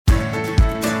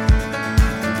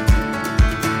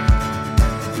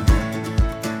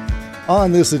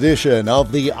On this edition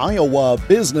of the Iowa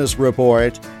Business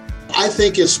Report, I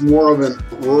think it's more of a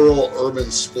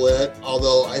rural-urban split,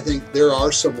 although I think there are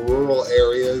some rural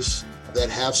areas that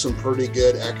have some pretty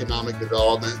good economic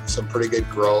development, some pretty good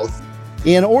growth.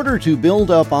 in order to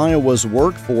build up Iowa's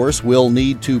workforce, we'll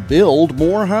need to build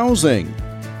more housing.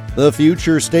 The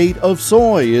future state of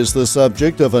soy is the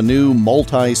subject of a new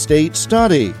multi-state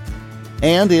study.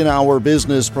 And in our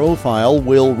business profile,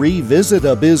 we'll revisit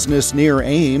a business near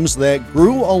Ames that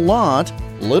grew a lot,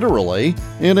 literally,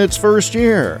 in its first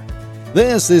year.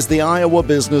 This is the Iowa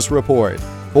Business Report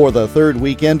for the third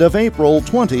weekend of April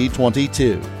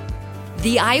 2022.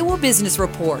 The Iowa Business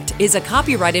Report is a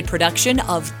copyrighted production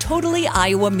of Totally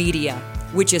Iowa Media,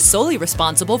 which is solely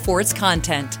responsible for its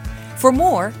content. For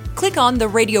more, click on the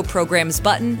radio programs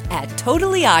button at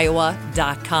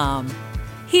totallyiowa.com.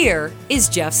 Here is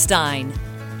Jeff Stein.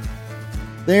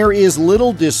 There is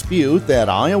little dispute that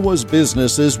Iowa's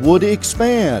businesses would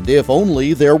expand if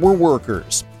only there were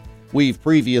workers. We've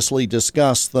previously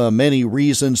discussed the many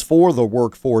reasons for the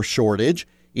workforce shortage,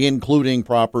 including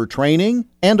proper training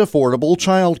and affordable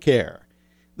childcare.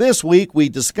 This week, we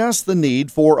discuss the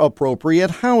need for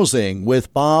appropriate housing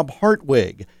with Bob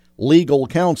Hartwig, legal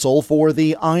counsel for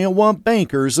the Iowa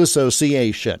Bankers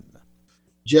Association.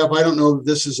 Jeff, I don't know if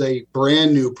this is a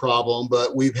brand new problem,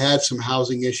 but we've had some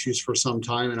housing issues for some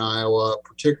time in Iowa,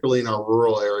 particularly in our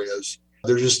rural areas.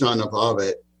 There's just not enough of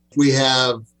it. We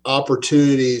have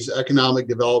opportunities, economic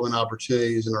development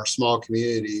opportunities in our small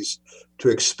communities to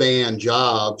expand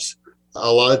jobs.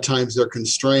 A lot of times they're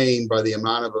constrained by the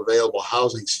amount of available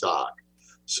housing stock.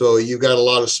 So you've got a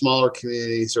lot of smaller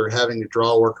communities that are having to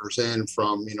draw workers in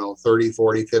from, 30,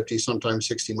 40, 50, sometimes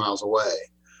 60 miles away.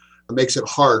 It makes it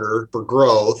harder for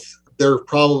growth. There are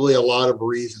probably a lot of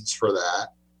reasons for that.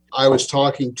 I was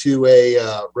talking to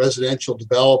a residential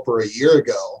developer a year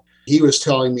ago. He was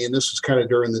telling me, and this was kind of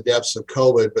during the depths of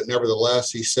COVID, but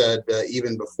nevertheless, he said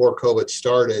even before COVID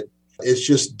started, it's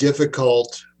just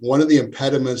difficult. One of the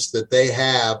impediments that they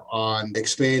have on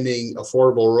expanding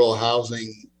affordable rural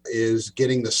housing is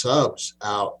getting the subs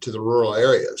out to the rural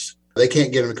areas. They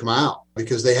can't get them to come out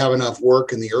because they have enough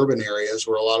work in the urban areas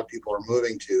where a lot of people are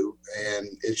moving to, and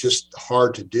it's just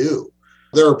hard to do.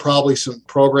 There are probably some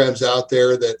programs out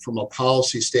there that from a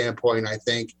policy standpoint, I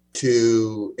think,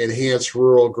 to enhance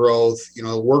rural growth,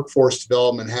 workforce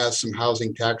development has some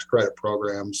housing tax credit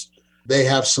programs. They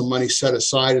have some money set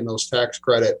aside in those tax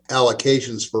credit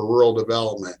allocations for rural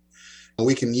development.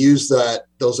 We can use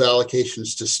those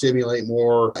allocations to stimulate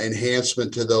more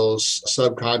enhancement to those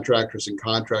subcontractors and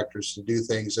contractors to do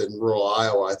things in rural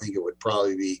Iowa. I think it would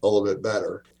probably be a little bit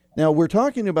better. Now, we're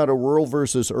talking about a rural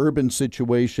versus urban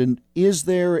situation. Is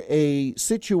there a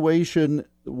situation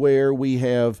where we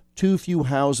have too few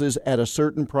houses at a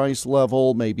certain price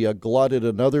level, maybe a glut at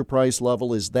another price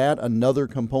level? Is that another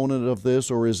component of this,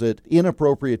 or is it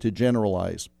inappropriate to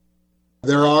generalize?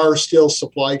 There are still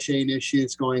supply chain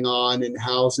issues going on in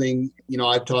housing.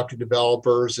 I've talked to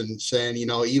developers and saying,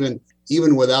 even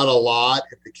without a lot,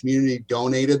 if the community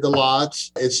donated the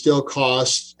lots, it still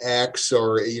costs X,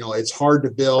 or, it's hard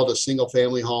to build a single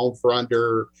family home for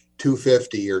under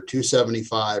 $250 or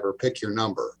 $275, or pick your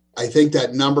number. I think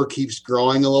that number keeps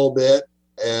growing a little bit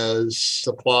as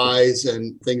supplies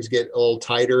and things get a little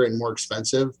tighter and more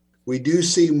expensive. We do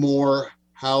see more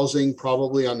housing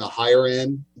probably on the higher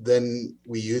end than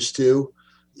we used to,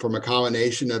 from a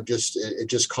combination of it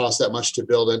just costs that much to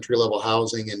build entry-level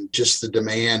housing, and just the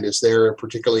demand is there,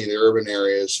 particularly in the urban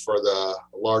areas, for the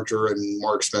larger and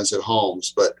more expensive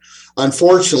homes. But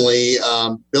unfortunately,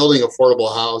 building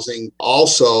affordable housing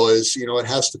also is, it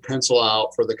has to pencil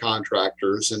out for the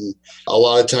contractors, and a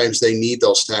lot of times they need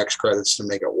those tax credits to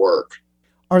make it work.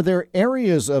 Are there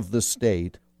areas of the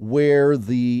state where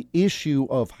the issue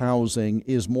of housing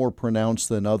is more pronounced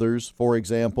than others? For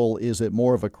example, is it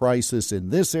more of a crisis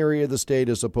in this area of the state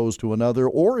as opposed to another,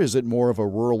 or is it more of a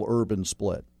rural-urban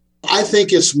split? I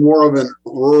think it's more of a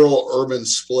rural-urban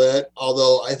split,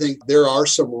 although I think there are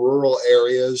some rural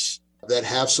areas that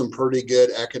have some pretty good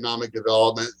economic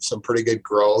development, some pretty good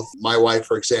growth. My wife,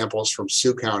 for example, is from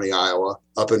Sioux County, Iowa,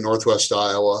 up in northwest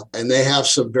Iowa, and they have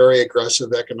some very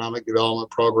aggressive economic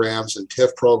development programs and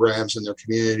TIF programs in their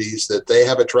communities that they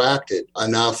have attracted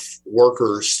enough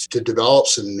workers to develop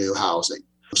some new housing.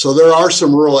 So there are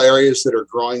some rural areas that are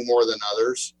growing more than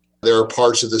others. There are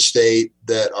parts of the state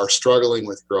that are struggling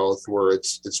with growth where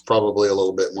it's probably a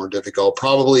little bit more difficult.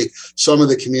 Probably some of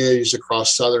the communities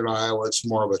across southern Iowa, it's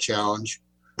more of a challenge,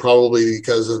 probably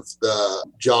because of the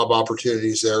job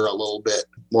opportunities there are a little bit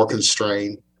more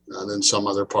constrained than some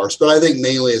other parts. But I think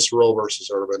mainly it's rural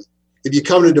versus urban. if you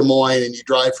come to Des Moines and you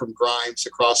drive from Grimes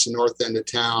across the north end of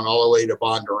town all the way to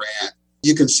Bondurant,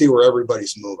 you can see where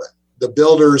everybody's moving. The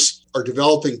builders are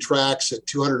developing tracts at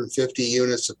 250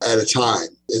 units at a time.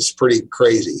 It's pretty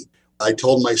crazy. I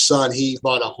told my son he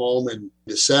bought a home in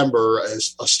December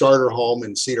as a starter home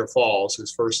in Cedar Falls,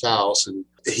 his first house. And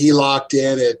he locked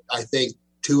in at, I think,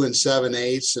 2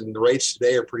 7/8, and the rates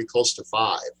today are pretty close to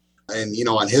 5. And,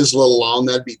 on his little loan,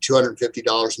 that'd be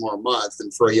 $250 more a month.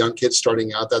 And for a young kid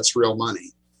starting out, that's real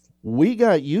money. We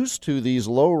got used to these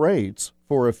low rates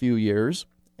for a few years.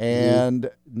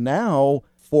 And now,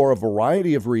 for a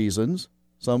variety of reasons,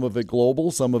 some of it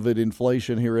global, some of it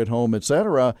inflation here at home, et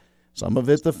cetera, some of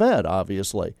it the Fed,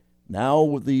 obviously.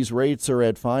 Now these rates are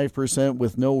at 5%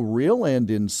 with no real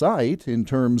end in sight in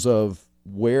terms of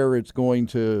where it's going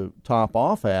to top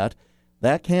off at.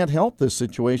 That can't help this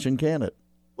situation, can it?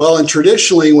 Well, and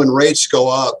traditionally when rates go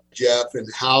up, Jeff, in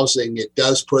housing, it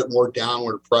does put more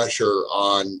downward pressure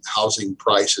on housing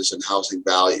prices and housing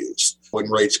values when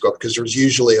rates go up, because there's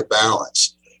usually a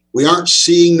balance. We aren't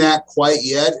seeing that quite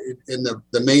yet, and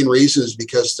the main reason is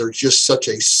because there's just such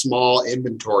a small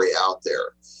inventory out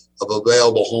there of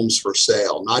available homes for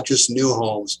sale, not just new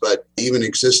homes, but even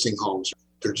existing homes.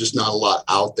 There's just not a lot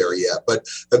out there yet, but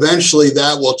eventually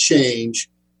that will change.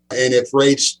 And if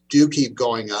rates do keep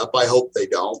going up, I hope they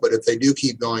don't, but if they do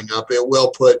keep going up, it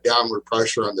will put downward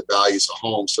pressure on the values of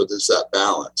homes. So there's that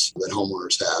balance that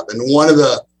homeowners have. And one of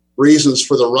the reasons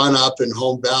for the run up in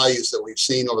home values that we've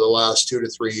seen over the last 2 to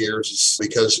 3 years is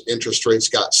because interest rates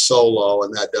got so low,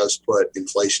 and that does put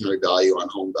inflationary value on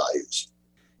home values.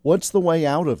 What's the way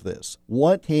out of this?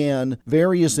 What can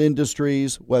various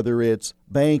industries, whether it's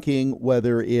banking,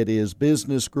 whether it is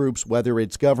business groups, whether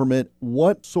it's government,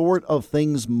 what sort of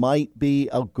things might be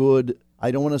a good, I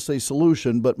don't want to say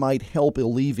solution, but might help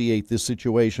alleviate this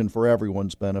situation for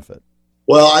everyone's benefit?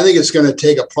 Well, I think it's going to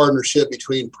take a partnership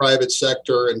between private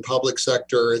sector and public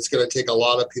sector. It's going to take a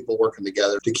lot of people working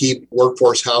together to keep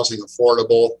workforce housing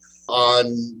affordable.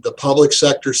 On the public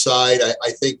sector side,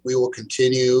 I think we will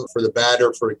continue for the bad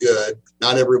or for the good.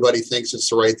 Not everybody thinks it's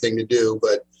the right thing to do,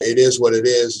 but it is what it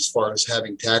is as far as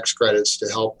having tax credits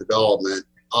to help development.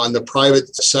 On the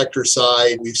private sector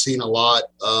side, we've seen a lot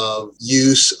of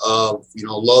use of,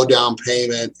 low down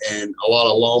payment and a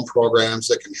lot of loan programs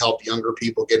that can help younger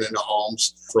people get into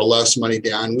homes for less money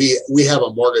down. We have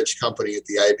a mortgage company at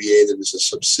the IBA that is a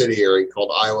subsidiary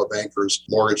called Iowa Bankers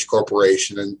Mortgage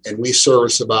Corporation, and we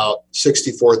service about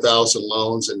 64,000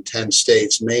 loans in 10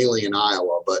 states, mainly in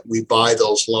Iowa, but we buy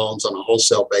those loans on a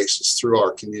wholesale basis through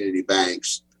our community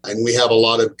banks. And we have a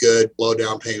lot of good low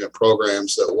down payment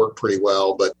programs that work pretty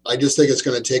well. But I just think it's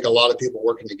going to take a lot of people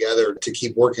working together to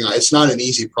keep working on it. It's not an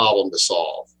easy problem to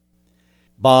solve.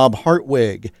 Bob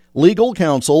Hartwig, legal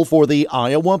counsel for the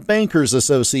Iowa Bankers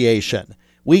Association.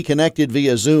 We connected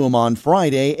via Zoom on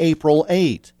Friday, April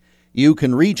 8. You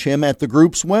can reach him at the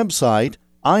group's website,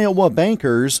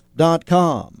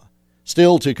 iowabankers.com.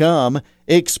 Still to come,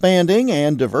 expanding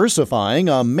and diversifying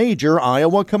a major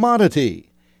Iowa commodity.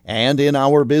 And in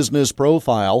our business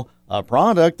profile, a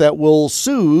product that will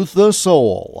soothe the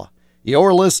soul.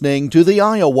 You're listening to the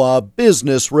Iowa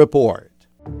Business Report.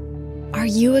 Are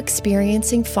you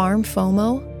experiencing farm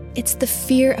FOMO? It's the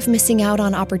fear of missing out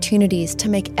on opportunities to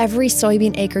make every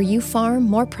soybean acre you farm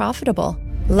more profitable.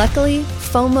 Luckily,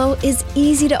 FOMO is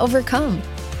easy to overcome.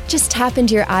 Just tap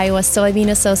into your Iowa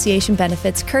Soybean Association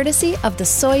benefits courtesy of the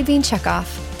Soybean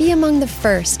Checkoff. Be among the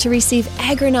first to receive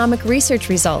agronomic research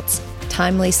results,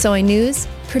 timely soy news,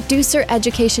 producer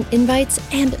education invites,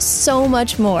 and so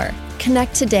much more.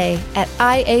 Connect today at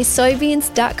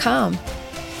iasoybeans.com.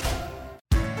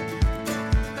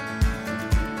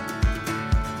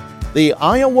 The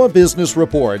Iowa Business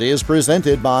Report is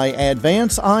presented by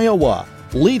Advance Iowa,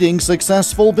 leading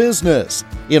successful business,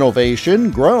 innovation,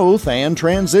 growth, and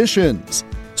transitions.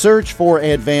 Search for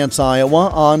Advance Iowa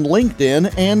on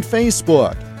LinkedIn and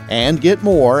Facebook, and get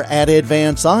more at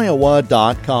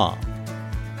advanceiowa.com.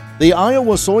 The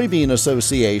Iowa Soybean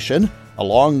Association,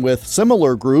 along with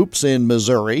similar groups in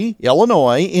Missouri,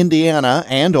 Illinois, Indiana,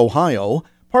 and Ohio,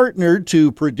 partnered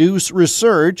to produce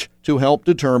research to help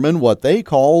determine what they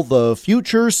call the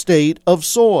future state of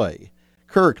soy.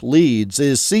 Kirk Leeds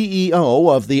is CEO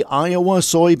of the Iowa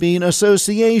Soybean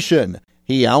Association.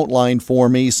 He outlined for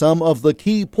me some of the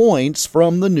key points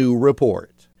from the new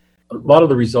report. A lot of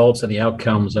the results and the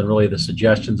outcomes and really the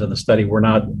suggestions in the study were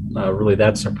not really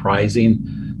that surprising.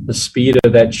 The speed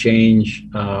of that change,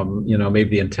 maybe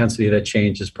the intensity of that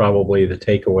change is probably the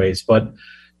takeaways. But,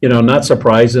 not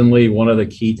surprisingly, one of the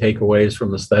key takeaways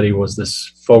from the study was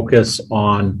this focus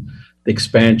on the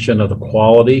expansion of the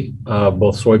quality of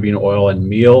both soybean oil and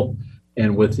meal,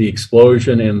 And with the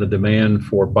explosion in the demand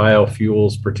for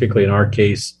biofuels, particularly in our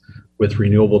case with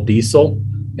renewable diesel,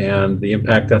 and the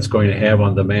impact that's going to have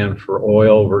on demand for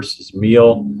oil versus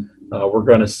meal, we're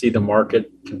going to see the market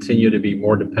continue to be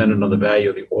more dependent on the value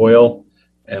of the oil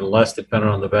and less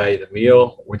dependent on the value of the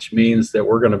meal, which means that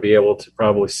we're going to be able to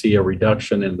probably see a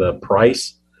reduction in the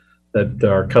price that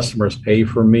our customers pay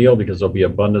for meal because there'll be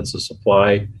abundance of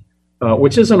supply,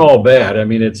 which isn't all bad. I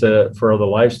mean, it's for the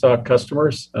livestock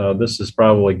customers, this is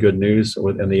probably good news.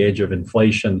 In the age of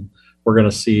inflation, we're going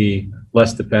to see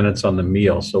less dependence on the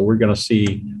meal. So we're going to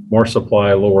see more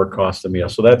supply, lower cost of meal.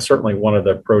 So that's certainly one of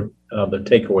the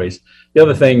takeaways. The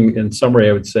other thing, in summary,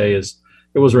 I would say is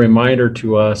it was a reminder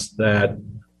to us that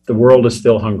the world is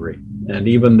still hungry. And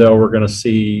even though we're going to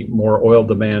see more oil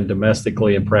demand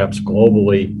domestically and perhaps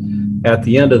globally, at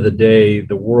the end of the day,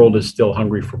 the world is still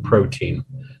hungry for protein,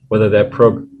 whether that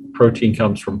protein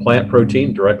comes from plant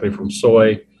protein directly from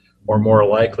soy, or more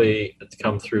likely to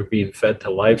come through being fed to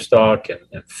livestock and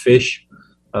fish.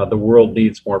 The world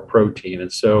needs more protein.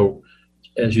 And so,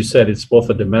 as you said, it's both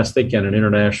a domestic and an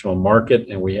international market.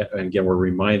 And we're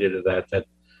reminded of that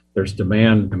there's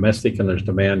demand domestic and there's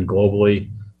demand globally.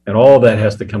 And all of that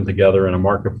has to come together in a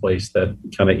marketplace that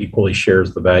kind of equally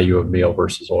shares the value of meal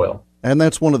versus oil. And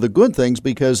that's one of the good things,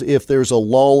 because if there's a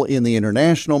lull in the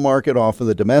international market, often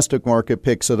the domestic market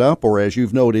picks it up, or as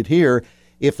you've noted here,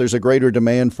 if there's a greater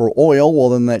demand for oil, well,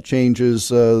 then that changes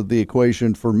the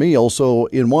equation for meal. So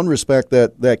in one respect,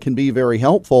 that can be very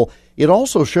helpful. It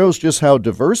also shows just how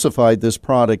diversified this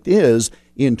product is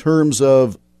in terms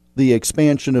of the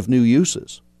expansion of new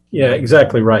uses. Yeah,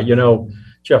 exactly right. You know,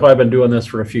 Jeff, I've been doing this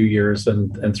for a few years,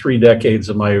 and 3 decades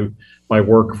of my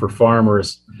work for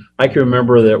farmers. I can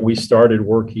remember that we started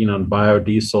working on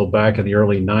biodiesel back in the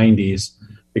early 90s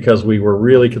because we were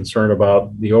really concerned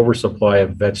about the oversupply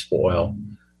of vegetable oil.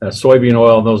 Soybean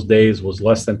oil in those days was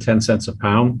less than 10 cents a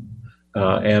pound,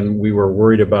 and we were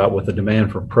worried about, with the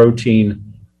demand for protein,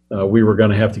 we were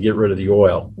going to have to get rid of the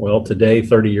oil. Well, today,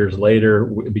 30 years later,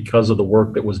 because of the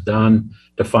work that was done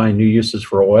to find new uses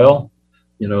for oil,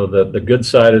 you know, the good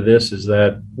side of this is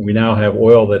that we now have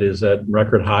oil that is at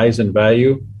record highs in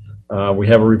value. We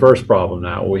have a reverse problem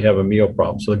now. We have a meal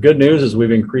problem. So the good news is we've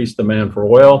increased demand for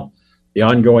oil. The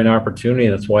ongoing opportunity,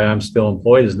 and that's why I'm still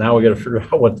employed, is now we got to figure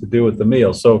out what to do with the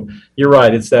meal. So you're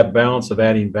right. It's that balance of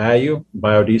adding value.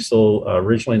 Biodiesel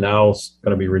originally, now is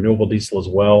going to be renewable diesel as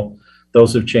well.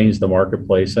 Those have changed the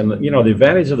marketplace. And, you know, the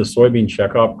advantage of the soybean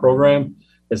checkoff program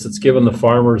is it's given the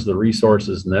farmers the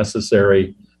resources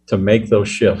necessary to make those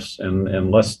shifts and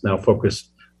less now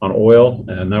focused on oil.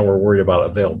 And now we're worried about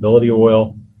availability of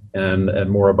oil and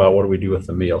more about what do we do with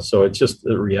the meal. So it's just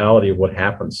the reality of what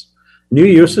happens. New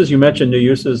uses, you mentioned new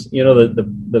uses. You know,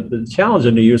 the challenge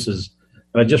of new uses,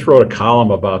 and I just wrote a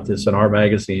column about this in our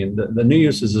magazine, the new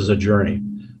uses is a journey,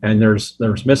 and there's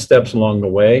missteps along the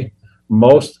way.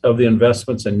 Most of the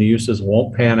investments in new uses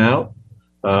won't pan out.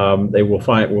 We'll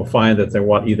find that they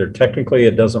want either technically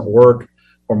it doesn't work,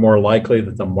 or more likely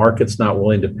that the market's not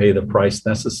willing to pay the price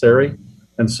necessary.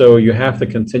 And so you have to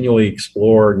continually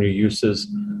explore new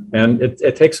uses, and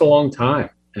it takes a long time.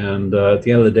 And at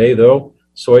the end of the day, though,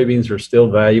 soybeans are still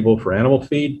valuable for animal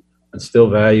feed and still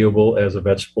valuable as a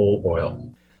vegetable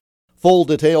oil. Full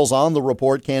details on the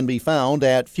report can be found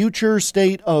at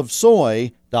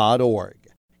futurestateofsoy.org.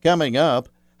 Coming up,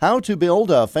 how to build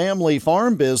a family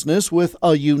farm business with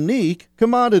a unique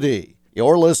commodity.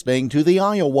 You're listening to the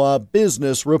Iowa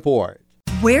Business Report.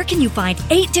 Where can you find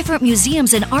 8 different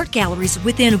museums and art galleries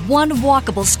within 1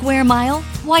 walkable square mile?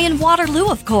 Why, in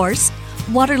Waterloo, of course.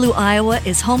 Waterloo, Iowa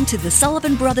is home to the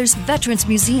Sullivan Brothers Veterans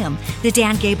Museum, the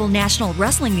Dan Gable National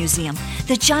Wrestling Museum,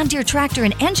 the John Deere Tractor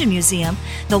and Engine Museum,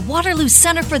 the Waterloo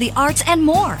Center for the Arts, and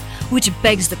more. Which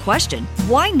begs the question,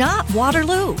 why not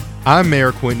Waterloo? I'm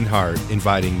Mayor Quentin Hart,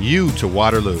 inviting you to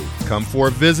Waterloo. Come for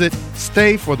a visit,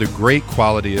 stay for the great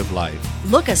quality of life.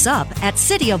 Look us up at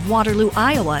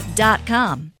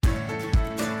cityofwaterlooiowa.com.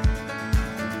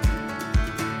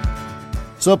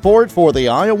 Support for the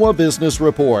Iowa Business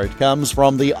Report comes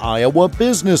from the Iowa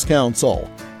Business Council,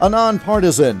 a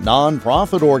nonpartisan,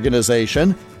 nonprofit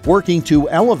organization working to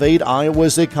elevate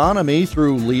Iowa's economy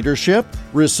through leadership,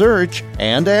 research,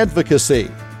 and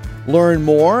advocacy. Learn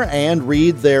more and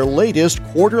read their latest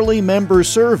quarterly member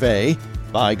survey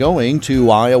by going to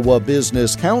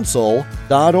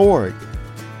iowabusinesscouncil.org.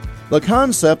 The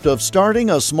concept of starting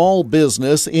a small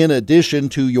business in addition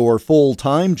to your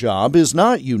full-time job is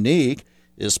not unique,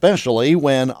 especially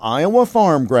when Iowa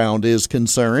farm ground is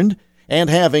concerned,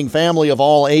 and having family of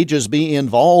all ages be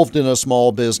involved in a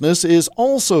small business is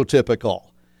also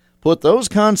typical. Put those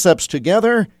concepts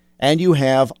together, and you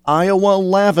have Iowa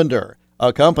Lavender,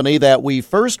 a company that we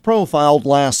first profiled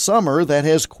last summer that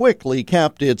has quickly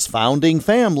kept its founding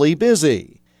family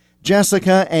busy.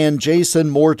 Jessica and Jason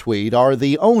Mortweed are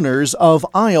the owners of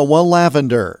Iowa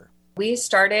Lavender. We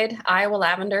started Iowa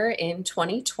Lavender in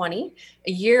 2020,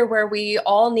 a year where we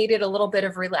all needed a little bit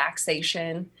of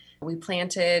relaxation. We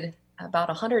planted about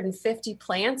 150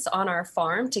 plants on our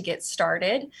farm to get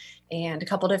started and a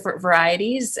couple different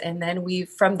varieties. And then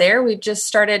from there, we've just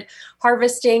started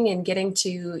harvesting and getting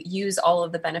to use all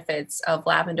of the benefits of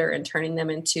lavender and turning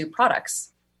them into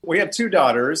products. We have two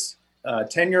daughters, a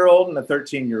 10-year-old and a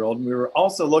 13-year-old. And we were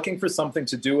also looking for something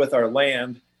to do with our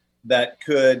land that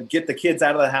could get the kids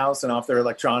out of the house and off their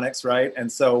electronics, right?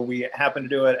 And so we happened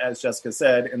to do it, as Jessica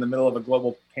said, in the middle of a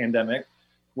global pandemic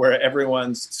where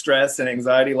everyone's stress and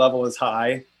anxiety level is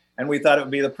high. And we thought it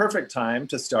would be the perfect time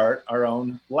to start our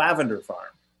own lavender farm.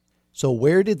 So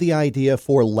where did the idea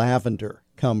for lavender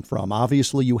come from?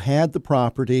 Obviously, you had the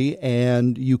property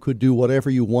and you could do whatever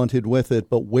you wanted with it,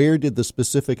 but where did the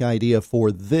specific idea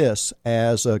for this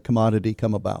as a commodity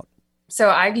come about? So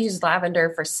I've used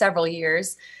lavender for several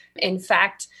years. In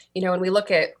fact, when we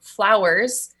look at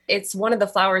flowers, it's one of the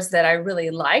flowers that I really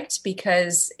liked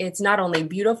because it's not only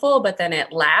beautiful, but then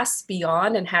it lasts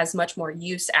beyond and has much more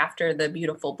use after the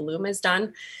beautiful bloom is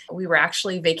done. We were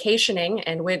actually vacationing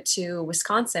and went to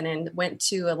Wisconsin and went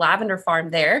to a lavender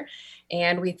farm there.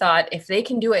 And we thought, if they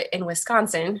can do it in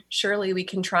Wisconsin, surely we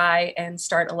can try and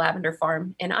start a lavender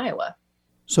farm in Iowa.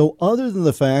 So other than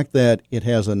the fact that it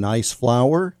has a nice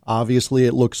flower, obviously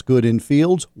it looks good in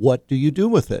fields, what do you do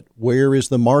with it? Where is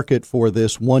the market for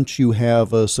this once you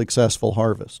have a successful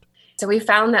harvest? So we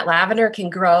found that lavender can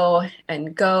grow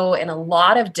and go in a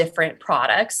lot of different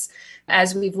products.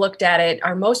 As we've looked at it,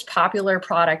 our most popular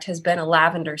product has been a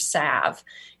lavender salve.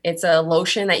 It's a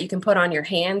lotion that you can put on your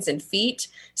hands and feet,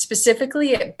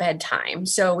 specifically at bedtime.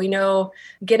 So we know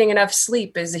getting enough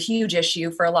sleep is a huge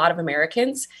issue for a lot of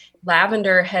Americans.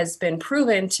 Lavender has been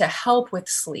proven to help with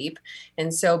sleep.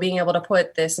 And so being able to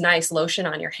put this nice lotion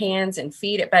on your hands and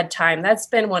feet at bedtime, that's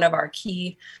been one of our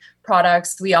key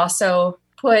products. We also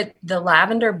put the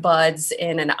lavender buds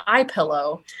in an eye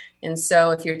pillow. And so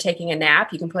if you're taking a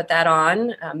nap, you can put that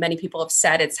on. Many people have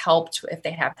said it's helped if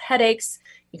they have headaches.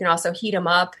 You can also heat them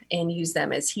up and use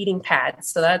them as heating pads.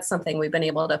 So that's something we've been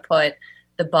able to put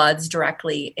the buds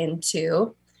directly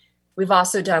into. We've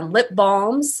also done lip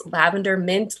balms. Lavender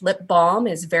mint lip balm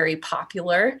is very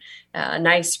popular. A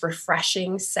nice,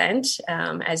 refreshing scent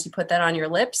as you put that on your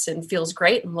lips and feels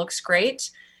great and looks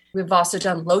great. We've also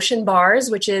done lotion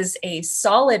bars, which is a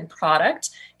solid product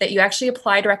that you actually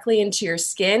apply directly into your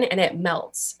skin and it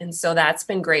melts. And so that's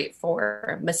been great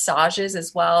for massages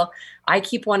as well. I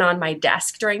keep one on my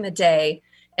desk during the day.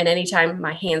 And anytime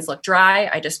my hands look dry,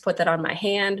 I just put that on my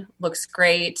hand. Looks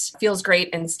great, feels great,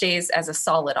 and stays as a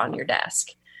solid on your desk.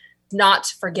 Not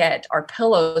to forget our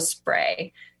pillow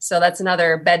spray. So that's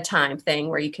another bedtime thing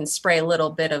where you can spray a little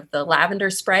bit of the lavender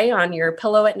spray on your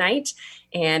pillow at night.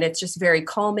 And it's just very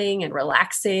calming and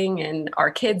relaxing. And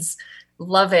our kids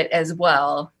love it as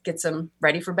well. Gets them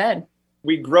ready for bed.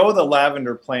 We grow the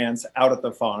lavender plants out at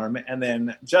the farm. And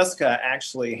then Jessica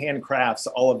actually handcrafts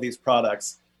all of these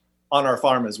products on our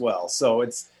farm as well. So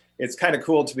it's kind of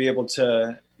cool to be able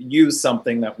to use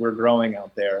something that we're growing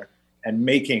out there and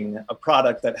making a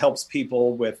product that helps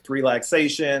people with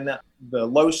relaxation. The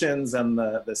lotions and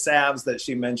the salves that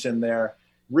she mentioned there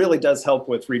really does help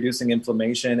with reducing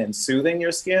inflammation and soothing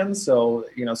your skin. So,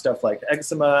 stuff like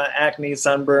eczema, acne,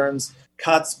 sunburns,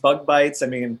 cuts, bug bites. I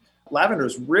mean, lavender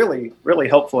is really, really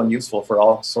helpful and useful for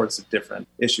all sorts of different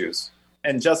issues.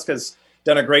 And Jessica's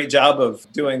done a great job of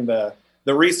doing the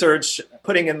research,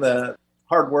 putting in the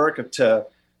hard work to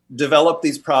develop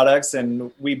these products.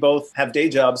 And we both have day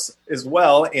jobs as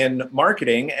well in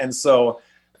marketing. And so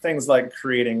things like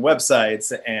creating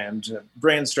websites and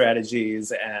brand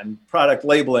strategies and product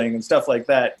labeling and stuff like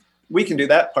that, we can do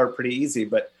that part pretty easy.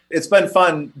 But it's been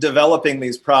fun developing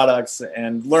these products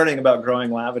and learning about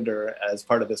growing lavender as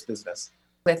part of this business.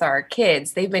 With our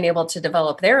kids, they've been able to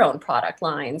develop their own product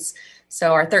lines.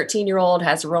 So our 13-year-old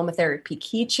has aromatherapy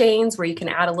keychains where you can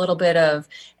add a little bit of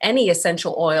any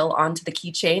essential oil onto the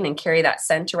keychain and carry that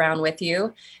scent around with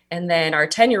you. And then our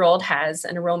 10-year-old has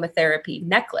an aromatherapy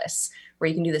necklace where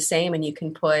you can do the same and you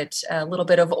can put a little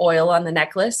bit of oil on the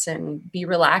necklace and be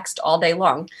relaxed all day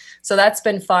long. So that's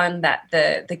been fun that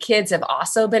the kids have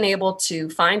also been able to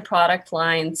find product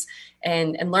lines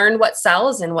and learn what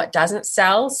sells and what doesn't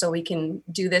sell. So we can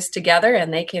do this together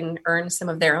and they can earn some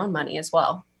of their own money as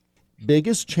well.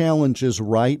 Biggest challenges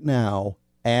right now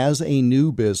as a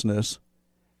new business?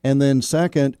 And then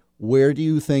second, where do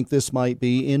you think this might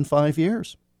be in 5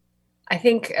 years? I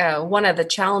think one of the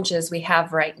challenges we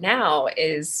have right now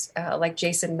is, like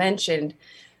Jason mentioned,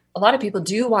 a lot of people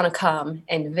do want to come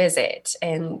and visit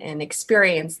and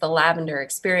experience the lavender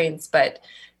experience. But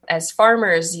as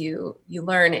farmers, you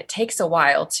learn it takes a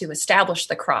while to establish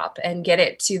the crop and get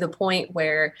it to the point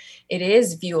where it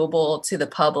is viewable to the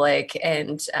public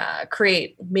and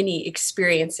create many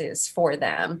experiences for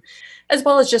them, as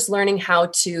well as just learning how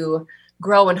to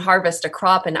grow and harvest a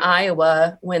crop in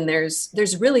Iowa when there's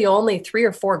really only 3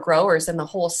 or 4 growers in the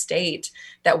whole state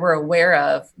that we're aware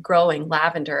of growing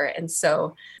lavender. And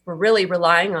so we're really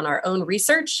relying on our own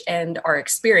research, and our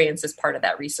experience is part of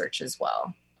that research as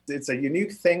well. It's a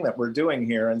unique thing that we're doing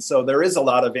here. And so there is a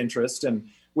lot of interest. And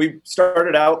we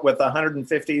started out with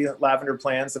 150 lavender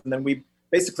plants, and then we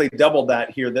basically doubled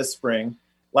that here this spring.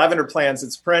 Lavender plants,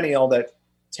 it's perennial that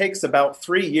takes about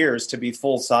 3 years to be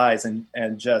full size and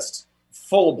just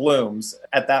full blooms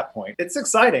at that point. It's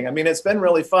exciting. I mean, it's been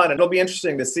really fun. It'll be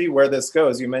interesting to see where this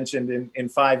goes. You mentioned in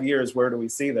 5 years, where do we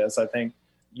see this? I think,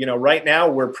 right now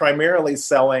we're primarily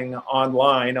selling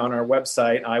online on our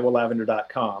website,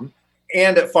 iowalavender.com,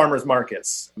 and at farmers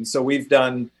markets. And so we've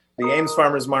done the Ames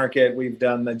Farmers Market, we've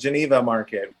done the Geneva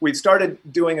Market. We've started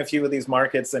doing a few of these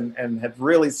markets and have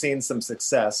really seen some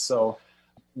success. So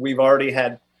we've already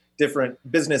had different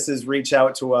businesses reach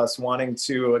out to us wanting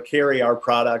to carry our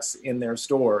products in their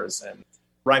stores. And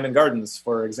Ryman Gardens,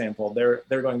 for example, they're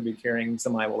going to be carrying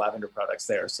some Iowa lavender products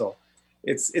there. So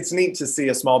it's neat to see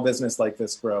a small business like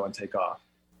this grow and take off.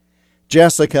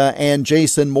 Jessica and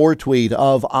Jason Mortweed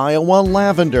of Iowa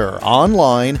Lavender,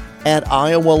 online at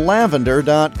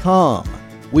iowalavender.com.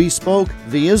 We spoke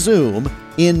via Zoom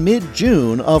in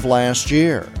mid-June of last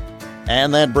year.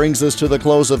 And that brings us to the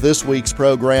close of this week's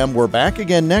program. We're back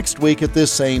again next week at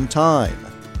this same time.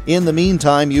 In the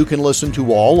meantime, you can listen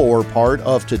to all or part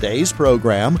of today's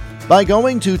program by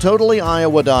going to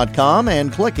totallyiowa.com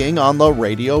and clicking on the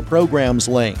radio programs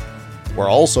link. We're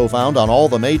also found on all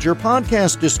the major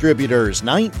podcast distributors,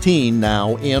 19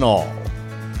 now in all.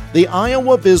 The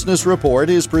Iowa Business Report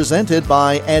is presented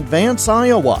by Advance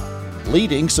Iowa,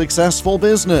 leading successful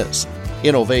business,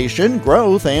 innovation,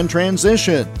 growth, and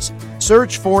transitions.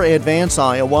 Search for Advance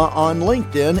Iowa on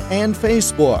LinkedIn and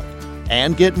Facebook,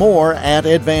 and get more at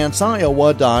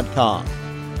advanceiowa.com.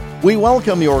 We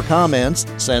welcome your comments.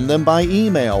 Send them by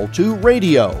email to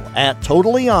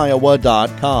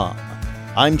radio@totallyiowa.com.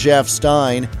 I'm Jeff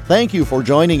Stein. Thank you for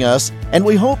joining us, and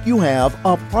we hope you have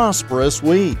a prosperous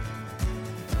week.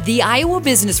 The Iowa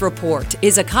Business Report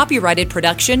is a copyrighted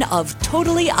production of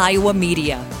Totally Iowa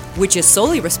Media, which is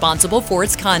solely responsible for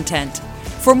its content.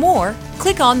 For more,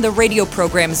 click on the radio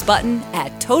programs button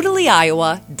at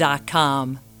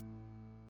totallyiowa.com.